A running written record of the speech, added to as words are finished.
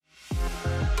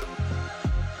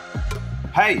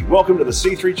Hey, welcome to the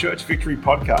C3 Church Victory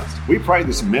Podcast. We pray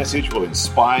this message will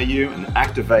inspire you and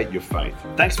activate your faith.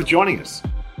 Thanks for joining us.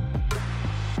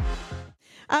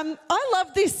 I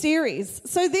love this series.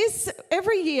 So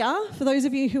every year, for those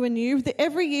of you who are new,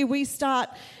 every year we start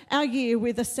our year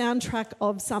with a soundtrack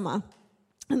of summer.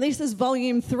 And this is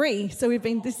volume 3. So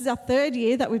this is our third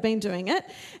year that we've been doing it.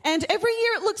 And every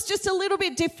year it looks just a little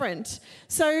bit different.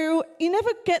 So you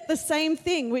never get the same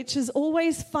thing, which is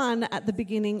always fun at the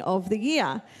beginning of the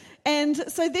year. And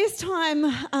so this time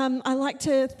I like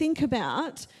to think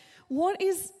about what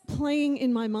is playing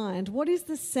in my mind? What is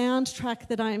the soundtrack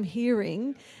that I am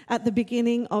hearing at the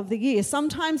beginning of the year?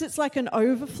 Sometimes it's like an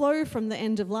overflow from the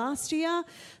end of last year.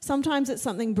 Sometimes it's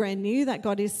something brand new that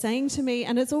God is saying to me.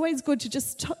 And it's always good to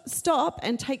just stop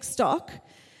and take stock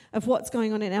of what's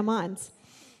going on in our minds.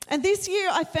 And this year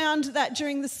I found that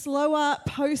during the slower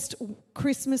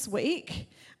post-Christmas week,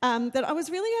 that I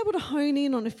was really able to hone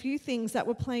in on a few things that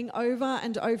were playing over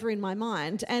and over in my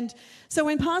mind. And so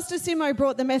when Pastor Simo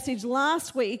brought the message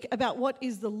last week about what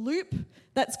is the loop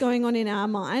that's going on in our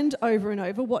mind over and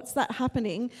over, what's that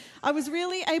happening, I was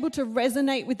really able to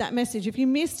resonate with that message. If you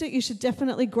missed it, you should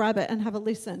definitely grab it and have a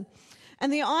listen.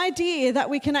 And the idea that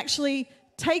we can actually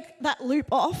take that loop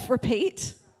off,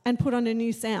 repeat, and put on a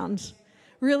new sound.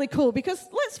 Really cool, because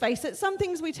let's face it, some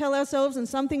things we tell ourselves and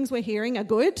some things we're hearing are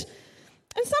good,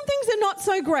 and some things are not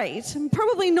so great, and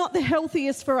probably not the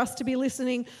healthiest for us to be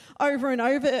listening over and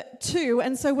over to.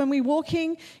 And so when we're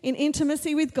walking in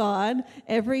intimacy with God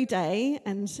every day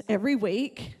and every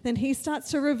week, then he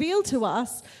starts to reveal to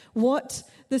us what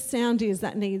the sound is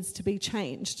that needs to be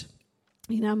changed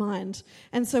in our mind.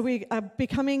 And so we're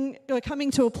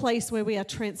coming to a place where we are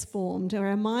transformed, where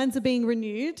our minds are being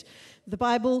renewed. The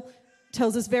Bible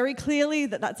tells us very clearly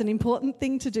that that's an important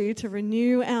thing to do, to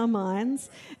renew our minds.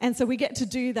 And so we get to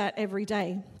do that every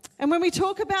day. And when we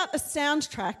talk about a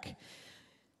soundtrack,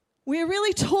 we're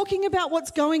really talking about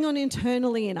what's going on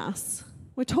internally in us.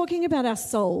 We're talking about our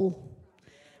soul.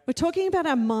 We're talking about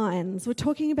our minds. We're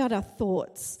talking about our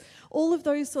thoughts. All of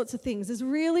those sorts of things is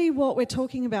really what we're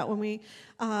talking about when we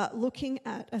are looking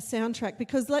at a soundtrack.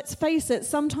 Because let's face it,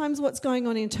 sometimes what's going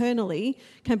on internally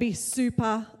can be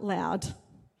super loud.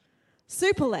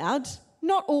 Super loud,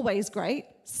 not always great,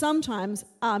 sometimes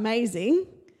amazing,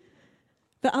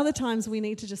 but other times we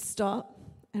need to just stop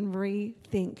and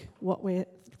rethink what we're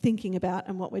thinking about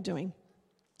and what we're doing.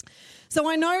 So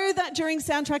I know that during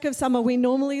Soundtrack of Summer we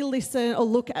normally listen or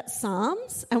look at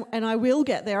Psalms, and I will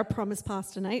get there, I promise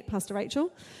Pastor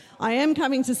Rachel. I am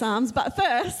coming to Psalms, but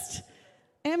first,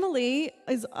 Emily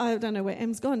is, I don't know where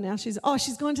Em's gone now. She's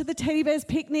gone to the Teddy Bears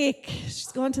picnic.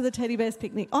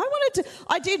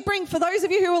 I did bring, for those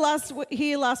of you who were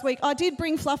here last week, I did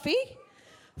bring Fluffy.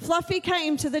 Fluffy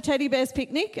came to the Teddy Bears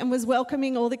picnic and was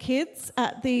welcoming all the kids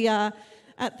at the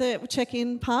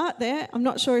check-in part there. I'm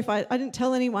not sure if I didn't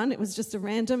tell anyone. It was just a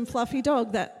random fluffy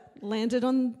dog that landed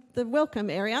on the welcome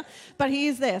area. But he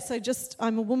is there, so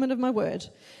I'm a woman of my word.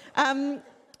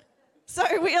 So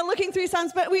we are looking through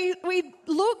Psalms, but we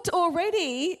looked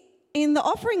already in the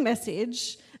offering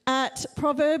message at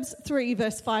Proverbs 3,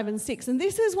 verse 5 and 6. And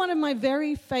this is one of my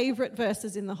very favourite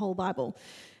verses in the whole Bible.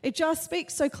 It just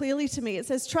speaks so clearly to me. It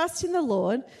says, "Trust in the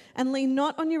Lord and lean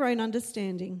not on your own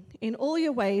understanding. In all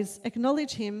your ways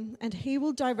acknowledge him and he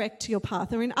will direct your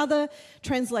path." Or in other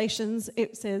translations,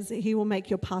 it says, "He will make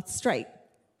your path straight."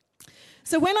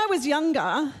 So when I was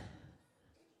younger,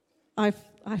 I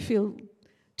feel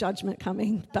judgment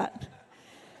coming, but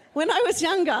when I was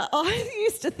younger, I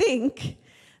used to think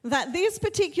that this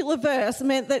particular verse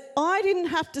meant that I didn't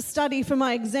have to study for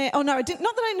my exam. Oh no, not that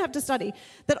I didn't have to study,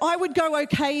 that I would go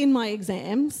okay in my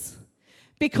exams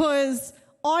because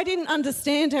I didn't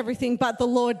understand everything, but the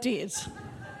Lord did.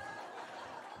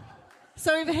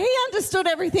 So if he understood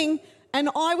everything and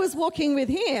I was walking with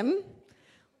him,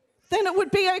 then it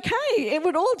would be okay. It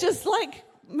would all just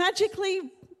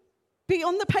magically be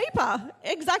on the paper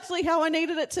exactly how I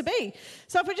needed it to be.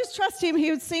 So if I just trust him, he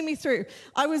would see me through.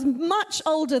 I was much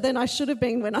older than I should have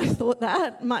been when I thought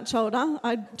that, much older.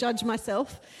 I judge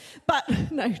myself.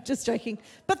 But no, just joking.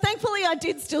 But thankfully I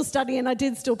did still study and I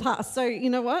did still pass. So you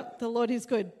know what? The Lord is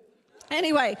good.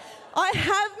 Anyway, I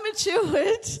have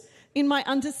matured in my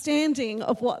understanding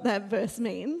of what that verse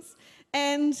means.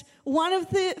 And one of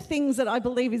the things that I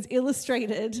believe is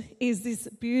illustrated is this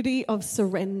beauty of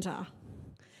surrender.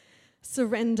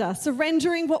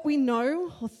 Surrendering what we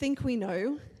know or think we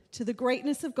know to the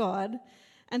greatness of God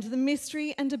and to the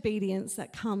mystery and obedience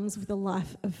that comes with a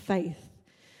life of faith.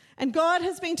 And God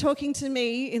has been talking to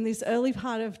me in this early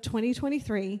part of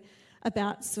 2023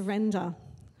 about surrender.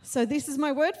 So this is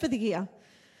my word for the year.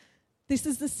 This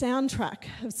is the soundtrack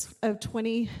of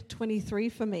 2023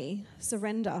 for me,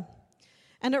 Surrender.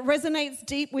 And it resonates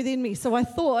deep within me. So I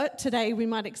thought today we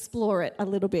might explore it a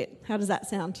little bit. How does that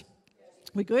sound?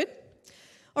 We good?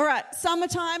 All right,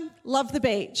 summertime, love the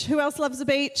beach. Who else loves the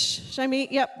beach? Show me.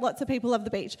 Yep, lots of people love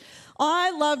the beach.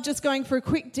 I love just going for a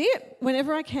quick dip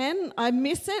whenever I can. I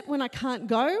miss it when I can't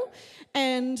go.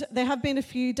 And there have been a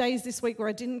few days this week where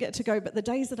I didn't get to go, but the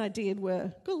days that I did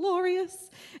were glorious.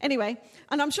 Anyway,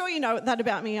 and I'm sure you know that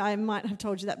about me. I might have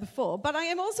told you that before. But I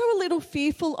am also a little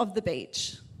fearful of the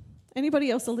beach.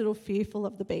 Anybody else a little fearful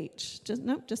of the beach?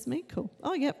 Just me? Cool.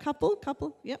 Oh, yep,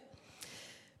 couple, yep.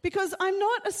 Because I'm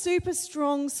not a super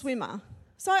strong swimmer.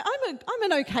 So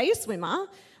I'm an okay swimmer.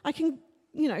 I can,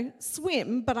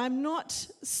 swim, but I'm not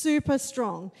super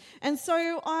strong. And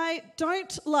so I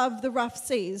don't love the rough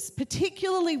seas,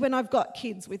 particularly when I've got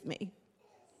kids with me.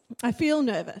 I feel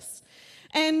nervous.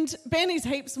 And Ben is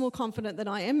heaps more confident than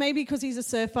I am, maybe because he's a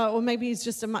surfer or maybe he's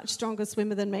just a much stronger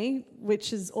swimmer than me,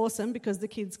 which is awesome because the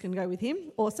kids can go with him.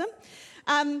 Awesome.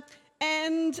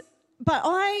 But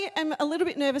I am a little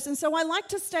bit nervous, and so I like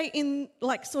to stay in,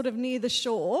 sort of near the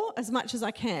shore as much as I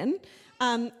can.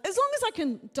 As long as I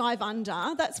can dive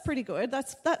under, that's pretty good.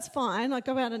 That's fine. I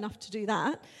go out enough to do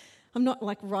that. I'm not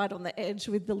right on the edge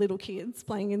with the little kids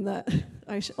playing in the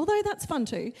ocean, although that's fun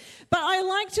too. But I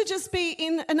like to just be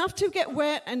in enough to get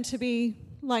wet and to be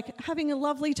having a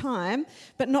lovely time,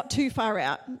 but not too far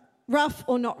out. Rough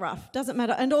or not rough, doesn't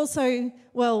matter. And also,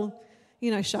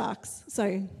 sharks.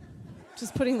 So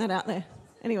just putting that out there.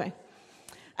 Anyway,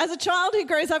 as a child who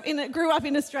grew up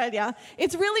in Australia,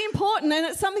 it's really important, and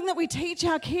it's something that we teach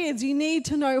our kids. You need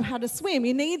to know how to swim.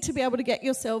 You need to be able to get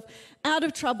yourself out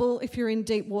of trouble if you're in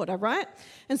deep water, right?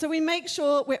 And so we make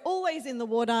sure we're always in the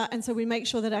water, and so we make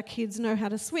sure that our kids know how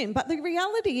to swim. But the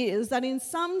reality is that in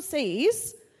some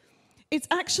seas, it's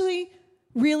actually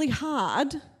really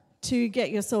hard to get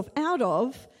yourself out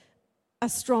of a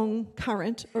strong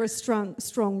current or a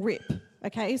strong rip.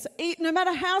 Okay, so no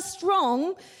matter how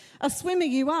strong a swimmer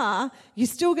you are, you're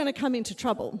still going to come into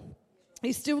trouble.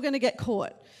 You're still going to get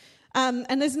caught.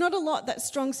 And there's not a lot that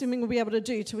strong swimming will be able to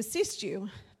do to assist you.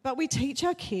 But we teach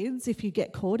our kids, if you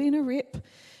get caught in a rip,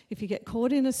 if you get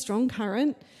caught in a strong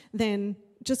current, then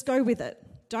just go with it.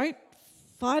 Don't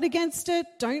fight against it.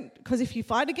 Because if you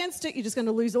fight against it, you're just going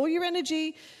to lose all your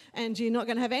energy and you're not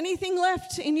going to have anything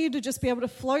left in you to just be able to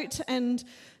float and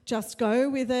just go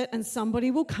with it, and somebody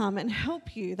will come and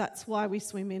help you. That's why we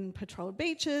swim in patrolled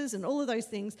beaches and all of those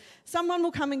things. Someone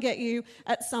will come and get you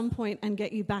at some point and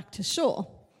get you back to shore.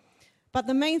 But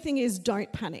the main thing is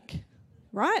don't panic,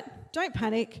 right? Don't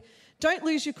panic. Don't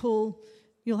lose your cool.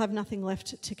 You'll have nothing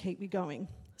left to keep you going.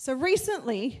 So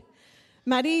recently,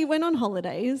 Maddie went on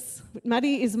holidays.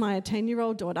 Maddie is my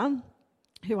 10-year-old daughter,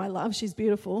 who I love. She's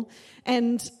beautiful.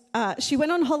 And she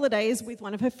went on holidays with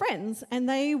one of her friends, and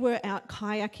they were out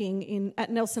kayaking at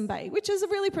Nelson Bay, which is a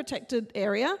really protected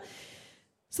area.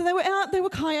 So they were out, they were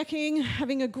kayaking,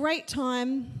 having a great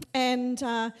time, and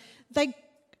they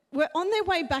were on their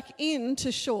way back in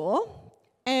to shore,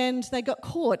 and they got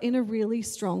caught in a really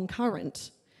strong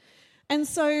current. And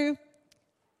so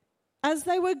as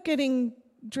they were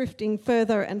drifting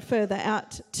further and further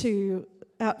out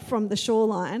from the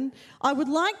shoreline, I would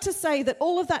like to say that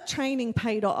all of that training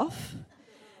paid off,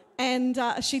 and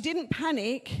she didn't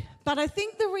panic, but I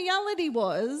think the reality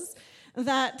was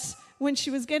that when she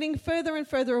was getting further and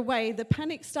further away, the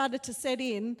panic started to set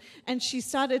in, and she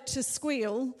started to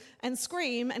squeal and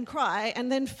scream and cry,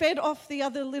 and then fed off the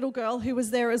other little girl who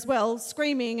was there as well,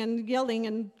 screaming and yelling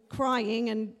and crying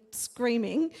and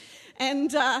screaming,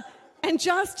 and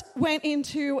just went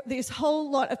into this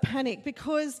whole lot of panic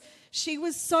because she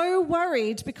was so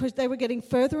worried because they were getting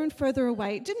further and further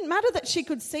away. It didn't matter that she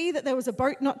could see that there was a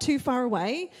boat not too far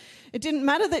away. It didn't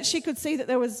matter that she could see that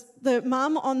there was the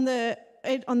mum on the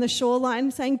shoreline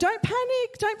saying, don't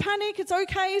panic, it's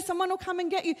okay, someone will come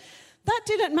and get you. That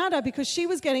didn't matter because she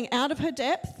was getting out of her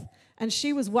depth and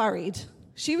she was worried.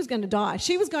 She was going to die.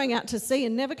 She was going out to sea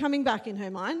and never coming back in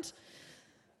her mind.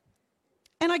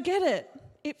 And I get it.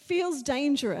 It feels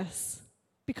dangerous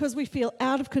because we feel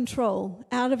out of control,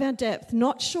 out of our depth,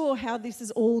 not sure how this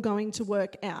is all going to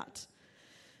work out.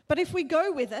 But if we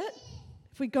go with it,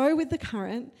 if we go with the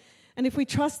current, and if we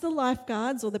trust the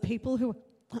lifeguards or the people who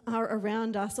are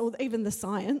around us, or even the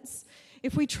science,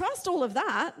 if we trust all of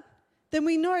that, then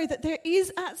we know that there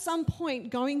is at some point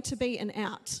going to be an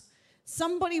out.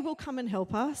 Somebody will come and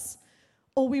help us,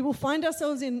 or we will find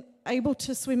ourselves able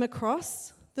to swim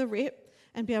across the rip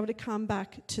and be able to come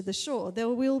back to the shore. There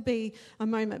will be a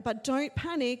moment, but don't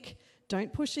panic,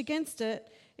 don't push against it.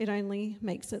 It only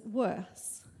makes it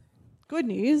worse. Good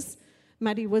news,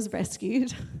 Maddie was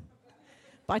rescued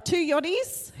by 2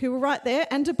 yachties who were right there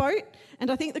and a boat. And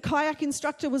I think the kayak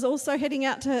instructor was also heading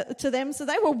out to them. So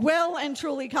they were well and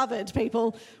truly covered,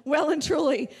 people, well and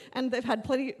truly. And they had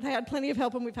plenty of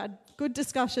help, and we've had good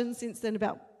discussions since then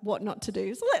about what not to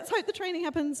do. So let's hope the training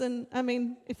happens, and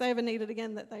if they ever need it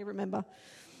again, that they remember.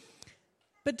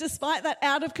 But despite that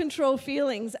out of control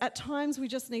feelings, at times we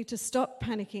just need to stop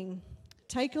panicking,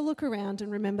 take a look around,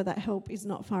 and remember that help is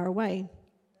not far away.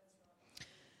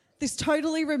 This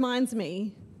totally reminds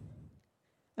me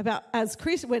about as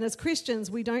Christians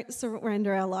we don't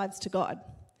surrender our lives to God.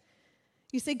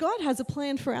 You see, God has a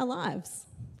plan for our lives.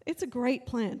 It's a great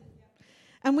plan.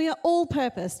 And we are all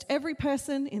purposed. Every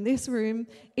person in this room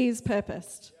is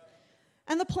purposed.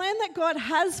 And the plan that God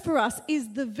has for us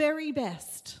is the very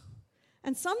best.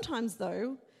 And sometimes,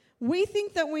 though, we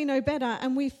think that we know better,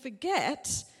 and we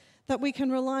forget that we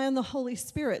can rely on the Holy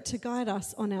Spirit to guide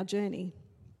us on our journey.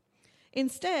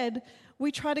 Instead,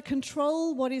 we try to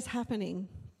control what is happening,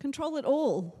 control it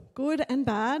all, good and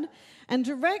bad, and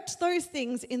direct those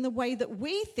things in the way that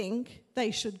we think they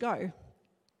should go.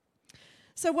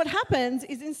 So what happens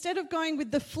is, instead of going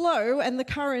with the flow and the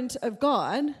current of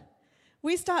God,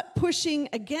 we start pushing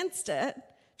against it,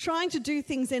 trying to do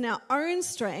things in our own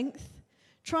strength,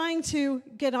 trying to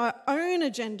get our own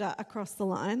agenda across the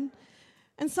line.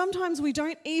 And sometimes we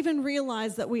don't even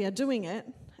realize that we are doing it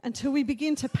until we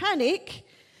begin to panic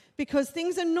because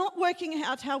things are not working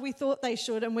out how we thought they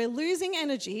should, and we're losing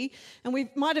energy, and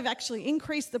we might have actually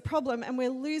increased the problem, and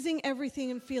we're losing everything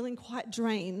and feeling quite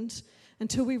drained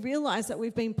until we realize that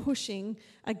we've been pushing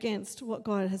against what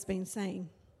God has been saying.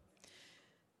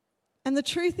 And the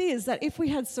truth is that if we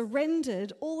had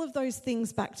surrendered all of those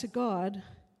things back to God,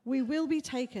 we will be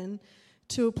taken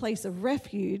to a place of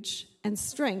refuge and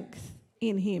strength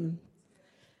in Him.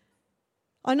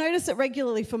 I notice it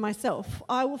regularly for myself.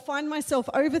 I will find myself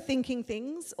overthinking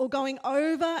things, or going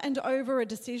over and over a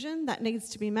decision that needs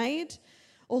to be made,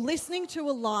 or listening to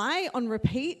a lie on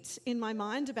repeat in my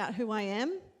mind about who I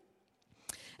am.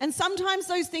 And sometimes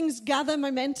those things gather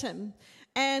momentum,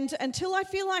 and until I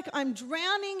feel like I'm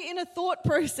drowning in a thought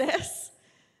process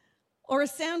or a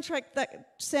soundtrack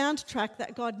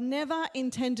that God never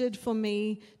intended for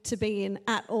me to be in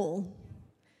at all,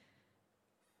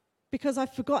 because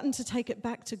I've forgotten to take it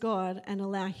back to God and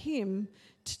allow Him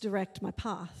to direct my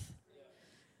path,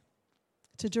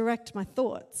 to direct my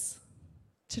thoughts,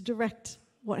 to direct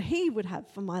what He would have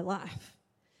for my life.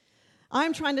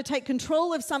 I'm trying to take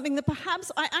control of something that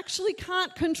perhaps I actually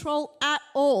can't control at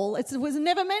all. It was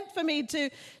never meant for me to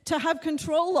have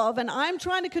control of, and I'm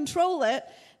trying to control it.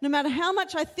 No matter how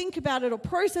much I think about it or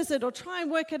process it or try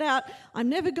and work it out, I'm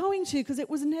never going to, because it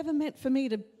was never meant for me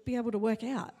to be able to work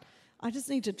out. I just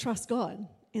need to trust God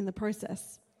in the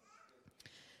process.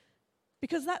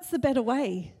 Because that's the better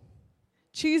way.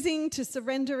 Choosing to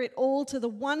surrender it all to the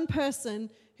one person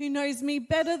who knows me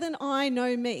better than I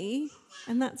know me,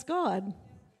 and that's God.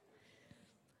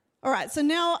 All right, so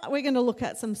now we're going to look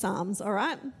at some Psalms, all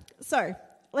right? So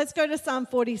let's go to Psalm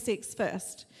 46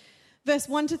 first. Verse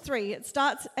 1 to 3, it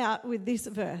starts out with this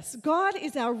verse. God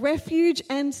is our refuge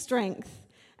and strength,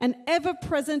 an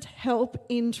ever-present help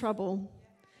in trouble.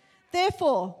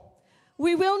 Therefore,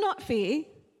 we will not fear,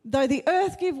 though the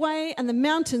earth give way and the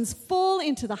mountains fall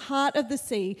into the heart of the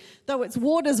sea, though its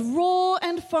waters roar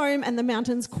and foam and the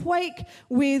mountains quake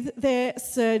with their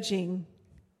surging.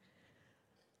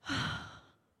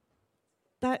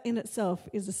 That in itself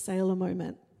is a Selah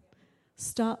moment.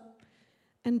 Stop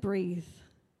and breathe.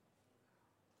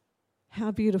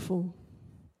 How beautiful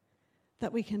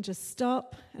that we can just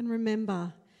stop and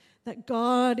remember that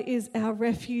God is our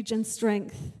refuge and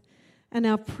strength and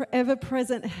our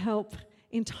ever-present help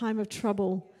in time of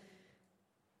trouble.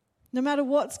 No matter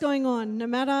what's going on, no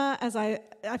matter, as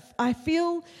I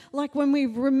feel like when we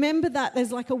remember that,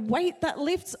 there's like a weight that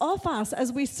lifts off us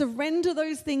as we surrender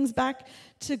those things back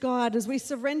to God, as we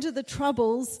surrender the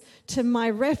troubles to my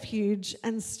refuge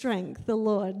and strength, the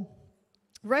Lord.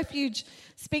 Refuge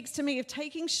speaks to me of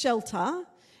taking shelter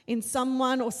in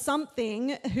someone or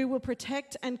something who will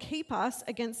protect and keep us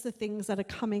against the things that are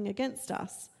coming against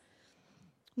us.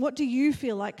 What do you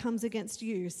feel like comes against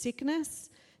you? Sickness,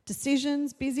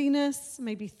 decisions, busyness,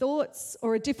 maybe thoughts,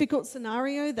 or a difficult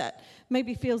scenario that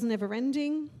maybe feels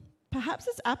never-ending? Perhaps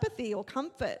it's apathy or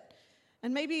comfort,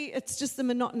 and maybe it's just the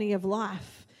monotony of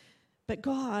life. But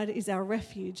God is our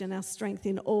refuge and our strength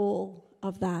in all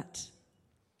of that.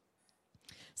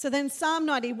 So then Psalm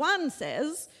 91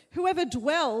 says, "Whoever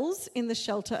dwells in the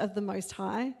shelter of the Most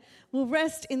High will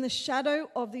rest in the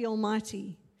shadow of the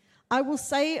Almighty. I will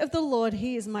say of the Lord,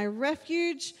 He is my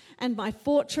refuge and my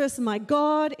fortress, my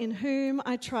God in whom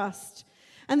I trust.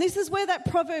 And this is where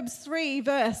that Proverbs 3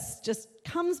 verse just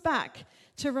comes back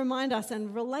to remind us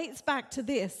and relates back to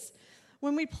this.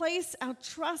 When we place our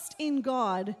trust in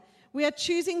God, we are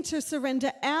choosing to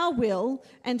surrender our will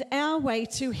and our way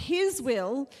to His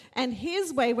will and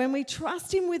His way. When we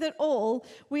trust Him with it all,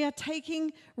 we are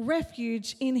taking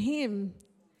refuge in Him.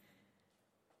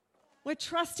 We're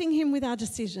trusting Him with our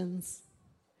decisions.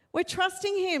 We're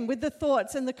trusting Him with the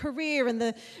thoughts and the career and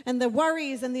the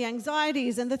worries and the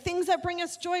anxieties and the things that bring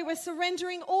us joy. We're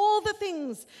surrendering all the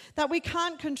things that we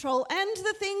can't control and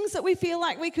the things that we feel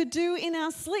like we could do in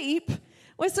our sleep.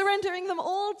 We're surrendering them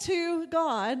all to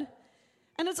God.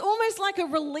 And it's almost like a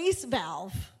release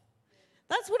valve.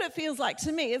 That's what it feels like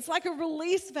to me. It's like a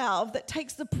release valve that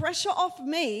takes the pressure off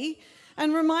me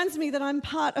and reminds me that I'm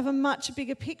part of a much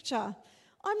bigger picture.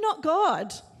 I'm not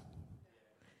God.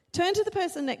 Turn to the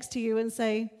person next to you and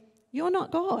say, "You're not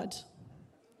God."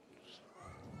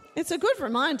 It's a good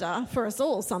reminder for us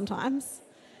all sometimes.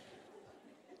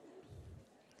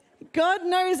 God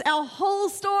knows our whole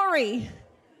story.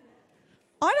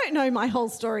 I don't know my whole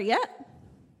story yet.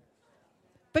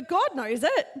 But God knows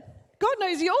it. God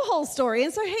knows your whole story.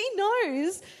 And so He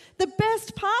knows the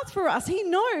best path for us. He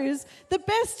knows the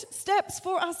best steps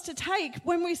for us to take.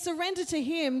 When we surrender to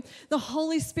Him, the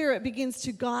Holy Spirit begins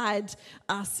to guide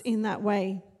us in that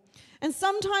way. And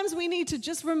sometimes we need to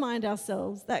just remind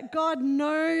ourselves that God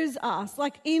knows us,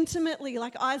 like intimately,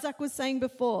 like Isaac was saying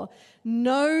before,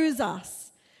 knows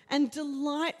us and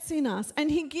delights in us.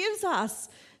 And He gives us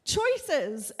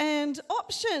choices and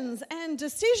options and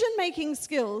decision-making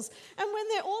skills. And when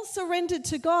they're all surrendered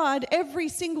to God every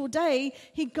single day,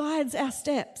 He guides our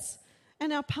steps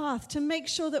and our path to make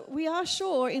sure that we are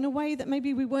sure in a way that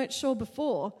maybe we weren't sure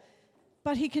before.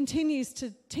 But He continues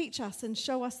to teach us and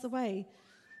show us the way.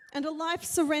 And a life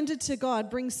surrendered to God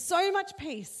brings so much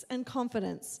peace and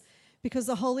confidence because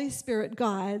the Holy Spirit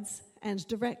guides and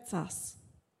directs us.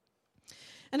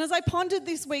 And as I pondered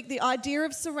this week the idea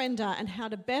of surrender and how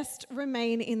to best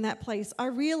remain in that place, I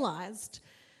realized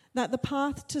that the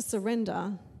path to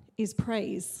surrender is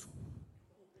praise.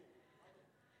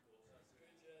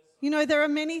 You know, there are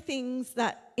many things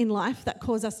that in life that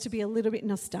cause us to be a little bit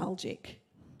nostalgic.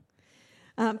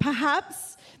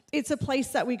 Perhaps it's a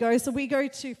place that we go. So we go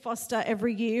to Foster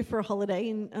every year for a holiday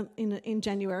in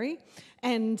January.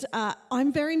 And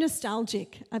I'm very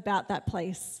nostalgic about that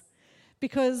place,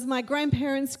 because my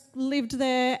grandparents lived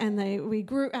there and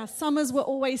our summers were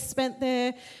always spent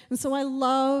there. And so I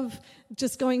love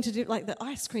just going to do like the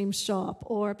ice cream shop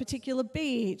or a particular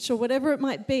beach or whatever it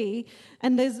might be.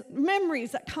 And there's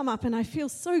memories that come up and I feel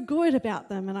so good about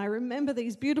them. And I remember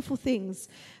these beautiful things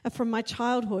from my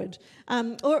childhood.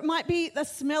 Or it might be the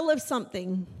smell of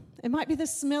something. It might be the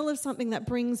smell of something that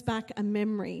brings back a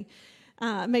memory.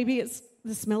 Maybe it's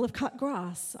the smell of cut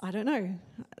grass. I don't know.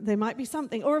 There might be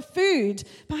something. Or a food.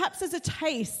 Perhaps there's a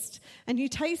taste. And you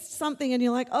taste something and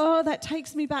you're like, oh, that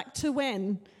takes me back to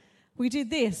when we did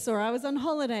this. Or I was on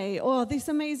holiday. Or this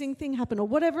amazing thing happened. Or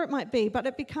whatever it might be. But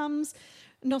it becomes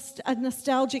a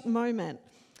nostalgic moment.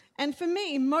 And for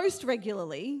me, most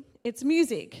regularly, it's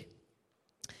music.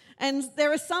 And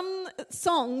there are some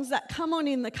songs that come on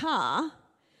in the car.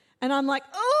 And I'm like,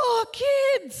 oh,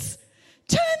 kids,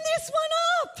 turn this one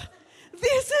up.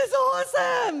 This is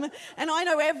awesome. And I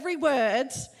know every word,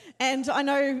 and I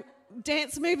know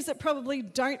dance moves that probably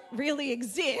don't really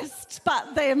exist,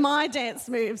 but they're my dance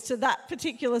moves to that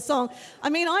particular song.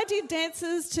 I mean, I did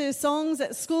dances to songs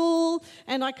at school,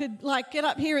 and I could get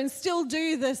up here and still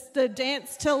do the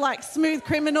dance to Smooth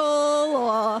Criminal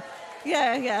or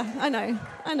yeah, I know.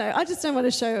 I just don't want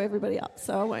to show everybody up,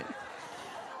 so I won't.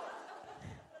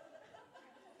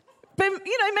 But,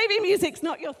 maybe music's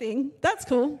not your thing. That's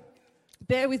cool.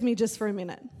 Bear with me just for a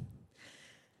minute.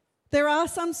 There are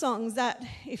some songs that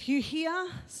if you hear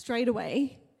straight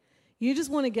away, you just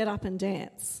want to get up and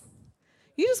dance.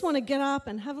 You just want to get up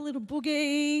and have a little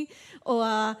boogie,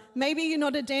 or maybe you're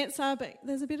not a dancer, but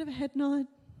there's a bit of a head nod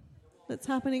that's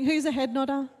happening. Who's a head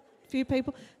nodder? A few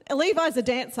people. Levi's a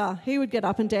dancer. He would get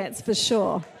up and dance for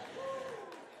sure.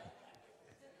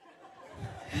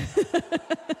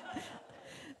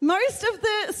 Most of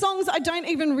the songs I don't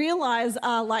even realise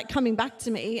are coming back to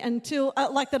me until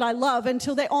that I love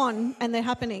until they're on and they're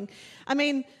happening. I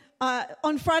mean,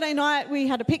 on Friday night we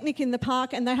had a picnic in the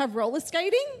park and they have roller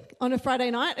skating on a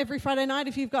Friday night. Every Friday night,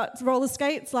 if you've got roller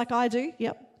skates like I do,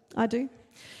 yep, I do.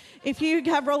 If you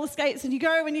have roller skates and you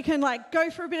go and you can go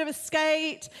for a bit of a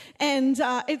skate and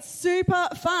it's super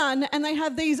fun, and they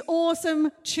have these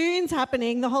awesome tunes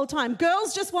happening the whole time.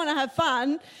 Girls just want to have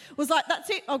fun. Was like,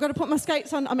 that's it, I've got to put my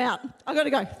skates on, I'm out. I've got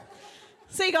to go.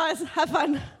 See you guys, have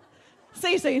fun.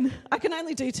 Ceasing. I can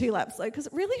only do 2 laps though because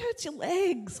it really hurts your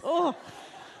legs. Oh.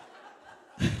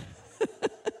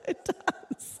 It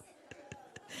does.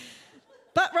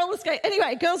 But roller skate.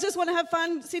 Anyway, girls just want to have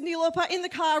fun. Cyndi Lauper in the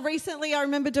car recently. I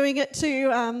remember doing it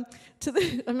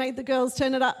I made the girls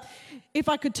turn it up. If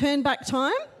I could turn back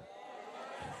time,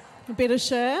 a bit of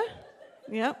Cher.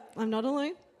 Yep, I'm not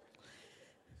alone.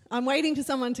 I'm waiting for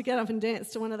someone to get up and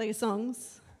dance to one of these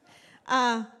songs.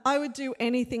 I would do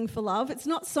anything for love. It's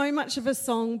not so much of a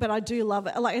song, but I do love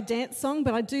it. Like a dance song,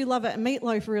 but I do love it. And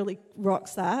Meatloaf really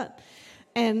rocks that.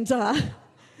 And so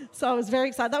I was very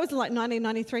excited. That was in like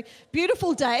 1993.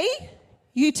 Beautiful Day,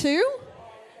 U2.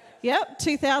 Yep,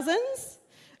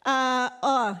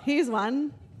 2000s. Here's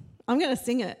one. I'm going to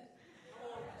sing it.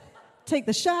 Take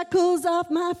the shackles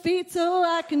off my feet so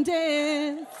I can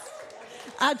dance.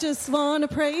 I just want to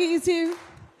praise you.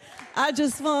 I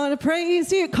just want to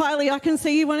praise you. Kylie, I can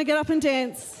see you want to get up and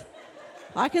dance.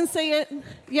 I can see it.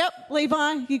 Yep,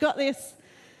 Levi, you got this.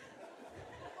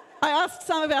 I asked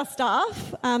some of our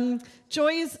staff.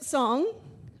 Joy's song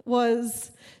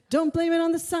was, don't blame it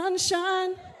on the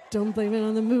sunshine. Don't blame it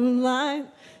on the moonlight.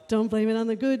 Don't blame it on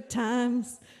the good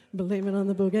times. Blame it on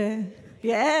the boogie.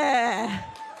 Yeah.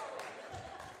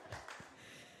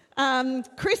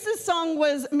 Chris's song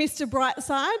was Mr.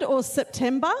 Brightside or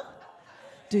September.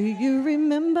 Do you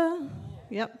remember?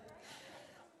 Yep.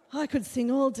 I could sing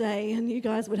all day and you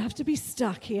guys would have to be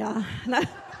stuck here. No.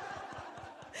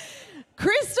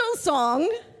 Crystal's song,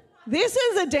 this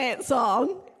is a dance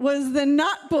song, was the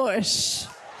Nutbush.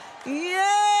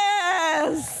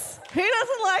 Yes! Who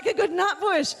doesn't like a good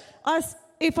Nutbush?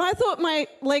 If I thought my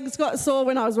legs got sore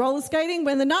when I was roller skating,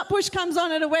 when the Nutbush comes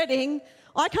on at a wedding,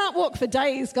 I can't walk for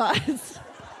days, guys.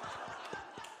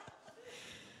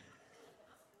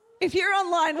 If you're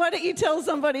online, why don't you tell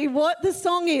somebody what the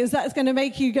song is that's going to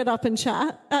make you get up and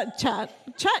chat,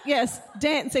 yes,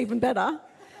 dance even better.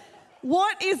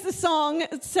 What is the song?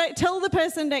 Tell the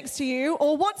person next to you.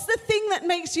 Or what's the thing that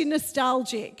makes you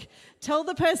nostalgic? Tell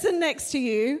the person next to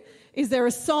you, is there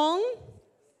a song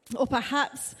or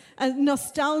perhaps a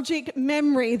nostalgic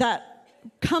memory that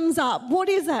comes up? What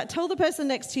is that? Tell the person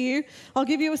next to you. I'll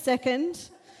give you a second.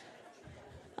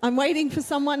 I'm waiting for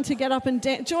someone to get up and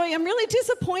dance. Joy, I'm really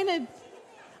disappointed.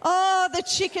 Oh, the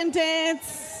chicken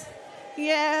dance.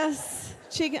 Yes,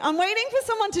 chicken. I'm waiting for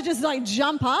someone to just like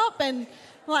jump up and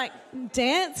like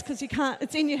dance because you can't,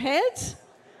 it's in your head.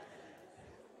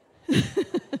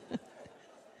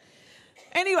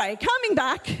 Anyway, coming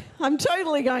back, I'm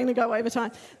totally going to go over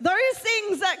time. Those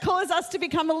things that cause us to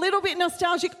become a little bit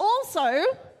nostalgic also,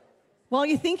 while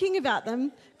you're thinking about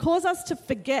them, cause us to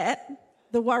forget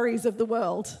the worries of the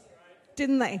world,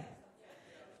 didn't they?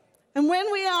 And when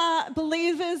we are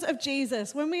believers of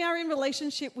Jesus, when we are in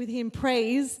relationship with him,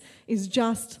 praise is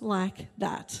just like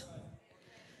that.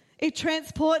 It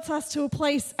transports us to a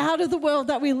place out of the world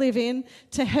that we live in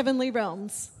to heavenly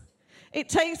realms. It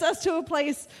takes us to a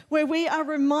place where we are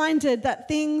reminded that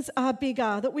things are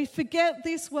bigger, that we forget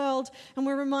this world and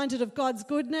we're reminded of God's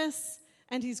goodness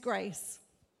and his grace.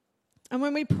 And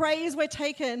when we praise, we're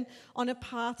taken on a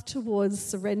path towards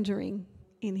surrendering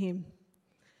in him.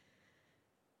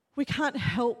 We can't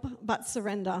help but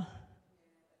surrender.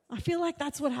 I feel like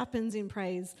that's what happens in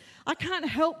praise. I can't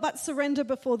help but surrender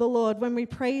before the Lord when we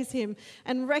praise him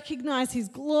and recognize his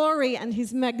glory and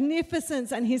his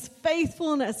magnificence and his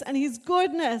faithfulness and his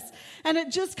goodness. And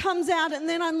it just comes out, and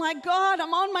then I'm like, God,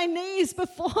 I'm on my knees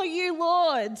before you,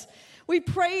 Lord. We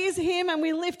praise him and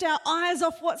we lift our eyes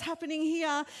off what's happening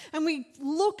here and we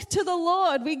look to the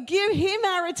Lord. We give him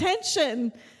our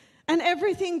attention and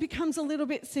everything becomes a little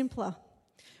bit simpler.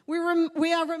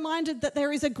 We are reminded that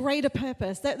there is a greater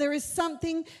purpose, that there is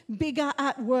something bigger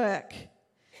at work.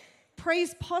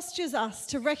 Praise postures us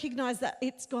to recognize that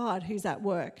it's God who's at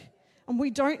work. And we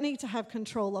don't need to have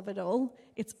control of it all.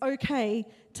 It's okay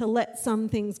to let some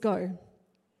things go.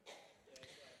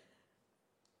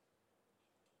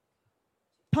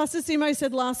 Pastor Simo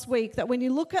said last week that when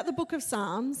you look at the book of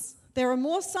Psalms, there are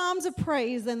more psalms of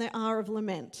praise than there are of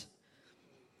lament.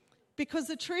 Because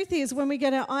the truth is, when we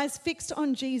get our eyes fixed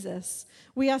on Jesus,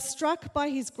 we are struck by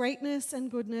his greatness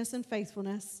and goodness and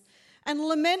faithfulness. And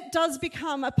lament does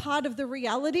become a part of the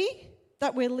reality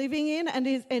that we're living in, and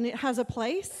it has a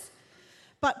place.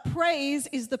 But praise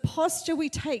is the posture we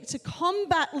take to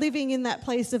combat living in that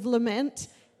place of lament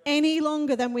any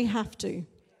longer than we have to.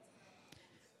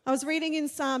 I was reading in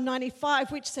Psalm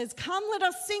 95, which says, "Come, let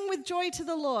us sing with joy to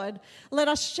the Lord. Let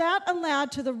us shout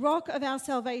aloud to the rock of our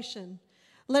salvation.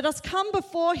 Let us come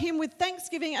before him with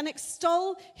thanksgiving and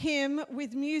extol him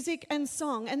with music and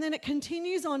song. And then it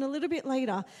continues on a little bit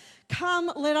later.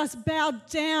 Come, let us bow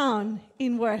down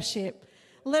in worship.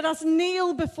 Let us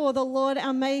kneel before the Lord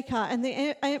our Maker. And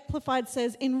the Amplified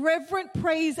says, in reverent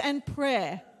praise and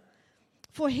prayer.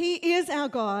 For he is our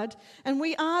God, and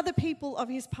we are the people of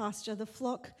his pasture, the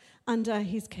flock under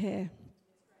his care.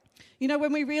 You know,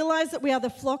 when we realize that we are the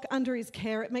flock under his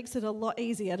care, it makes it a lot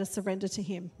easier to surrender to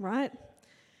him, right?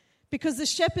 Because the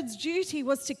shepherd's duty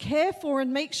was to care for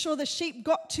and make sure the sheep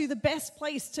got to the best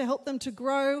place to help them to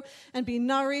grow and be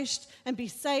nourished and be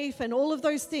safe and all of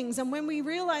those things. And when we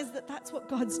realize that that's what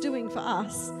God's doing for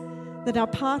us, that our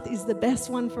path is the best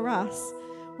one for us,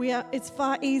 it's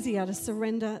far easier to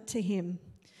surrender to him.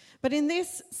 But in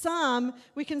this psalm,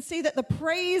 we can see that the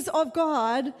praise of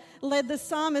God led the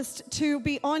psalmist to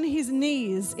be on his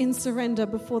knees in surrender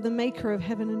before the maker of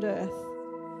heaven and earth.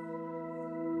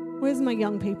 Where's my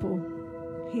young people?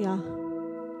 Here.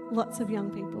 Lots of young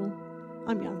people.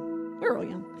 I'm young. We're all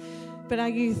young. But our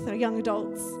youth, our young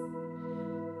adults.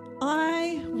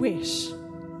 I wish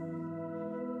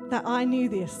that I knew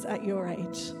this at your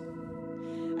age.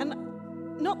 And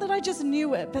not that I just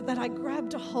knew it, but that I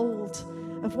grabbed a hold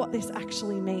of what this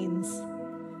actually means.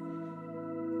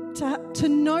 To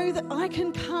know that I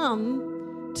can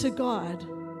come to God.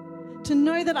 To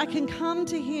know that I can come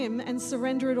to him and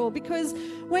surrender it all. Because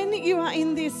when you are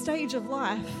in this stage of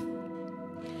life,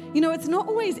 you know, it's not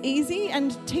always easy.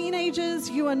 And teenagers,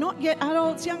 you are not yet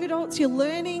adults, young adults, you're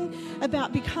learning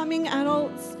about becoming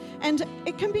adults. And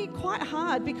it can be quite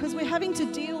hard because we're having to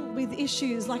deal with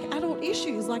issues like adult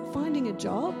issues, like finding a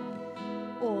job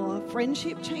or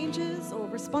friendship changes or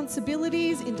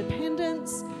responsibilities,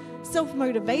 independence,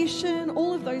 self-motivation,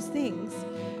 all of those things.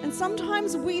 And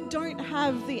sometimes we don't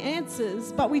have the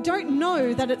answers, but we don't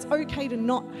know that it's okay to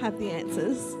not have the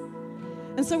answers.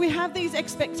 And so we have these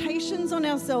expectations on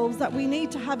ourselves that we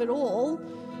need to have it all.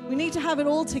 We need to have it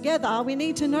all together. We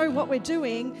need to know what we're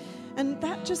doing. And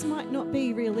that just might not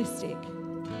be realistic.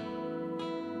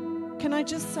 Can I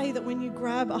just say that when you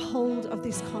grab a hold of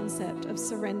this concept of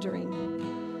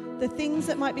surrendering, the things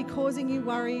that might be causing you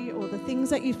worry or the things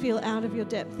that you feel out of your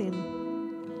depth in,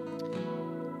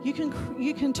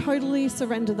 you can totally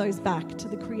surrender those back to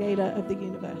the creator of the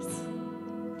universe.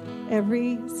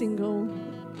 Every single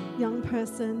young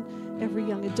person, every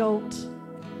young adult,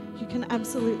 you can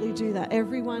absolutely do that.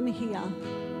 Everyone here,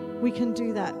 we can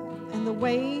do that. And the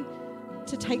way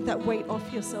to take that weight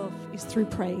off yourself is through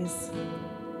praise.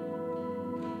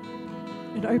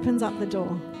 It opens up the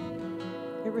door.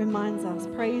 It reminds us,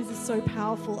 praise is so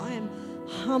powerful. I am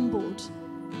humbled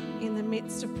in the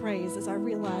midst of praise as I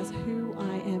realize who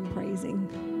I am praising.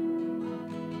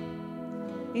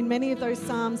 In many of those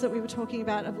psalms that we were talking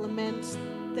about of lament,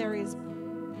 there is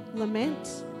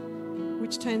lament,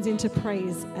 which turns into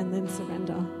praise and then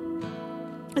surrender.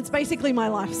 It's basically my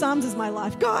life. Psalms is my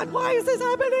life. God, why is this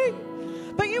happening?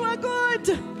 But you are good,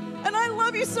 and I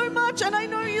love you so much, and I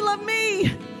know you love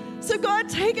me. So God,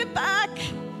 take it back.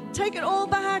 Take it all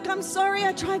back. I'm sorry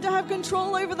I tried to have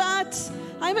control over that.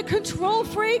 I'm a control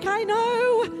freak, I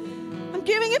know. I'm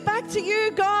giving it back to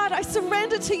you, God. I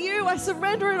surrender to you. I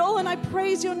surrender it all, and I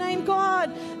praise your name,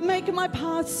 God. Make my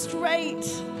path straight.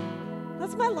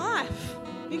 That's my life.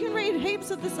 You can read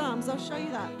heaps of the Psalms. I'll show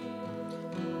you that.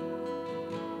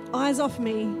 Eyes off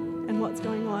me and what's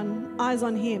going on. Eyes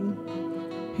on him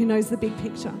who knows the big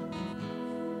picture.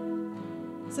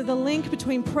 So the link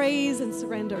between praise and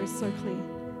surrender is so clear.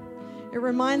 It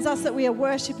reminds us that we are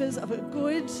worshippers of a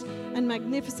good and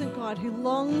magnificent God who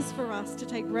longs for us to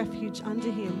take refuge under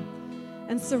him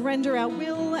and surrender our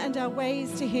will and our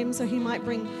ways to him so he might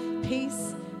bring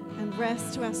peace and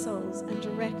rest to our souls and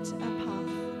direct our path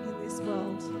in this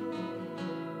world.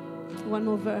 One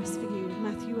more verse for you,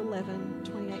 Matthew 11,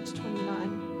 28 to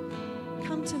 29.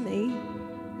 Come to me.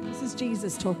 This is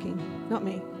Jesus talking, not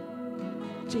me.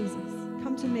 Jesus,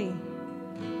 come to me,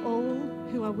 all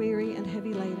who are weary and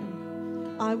heavy laden.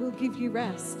 I will give you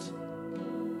rest.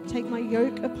 Take my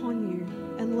yoke upon you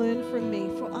and learn from me,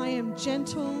 for I am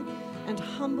gentle and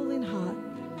humble in heart,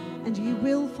 and you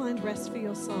will find rest for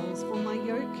your souls. For my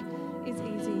yoke is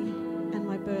easy and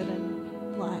my burden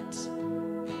light.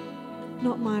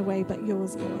 Not my way, but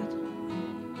yours, Lord.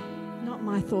 Not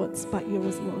my thoughts, but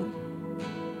yours, Lord.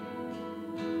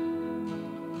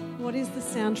 What is the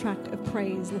soundtrack of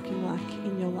praise looking like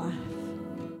in your life?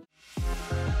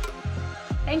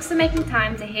 Thanks for making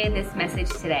time to hear this message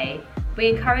today. We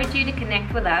encourage you to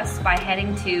connect with us by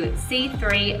heading to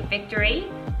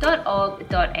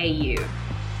c3victory.org.au.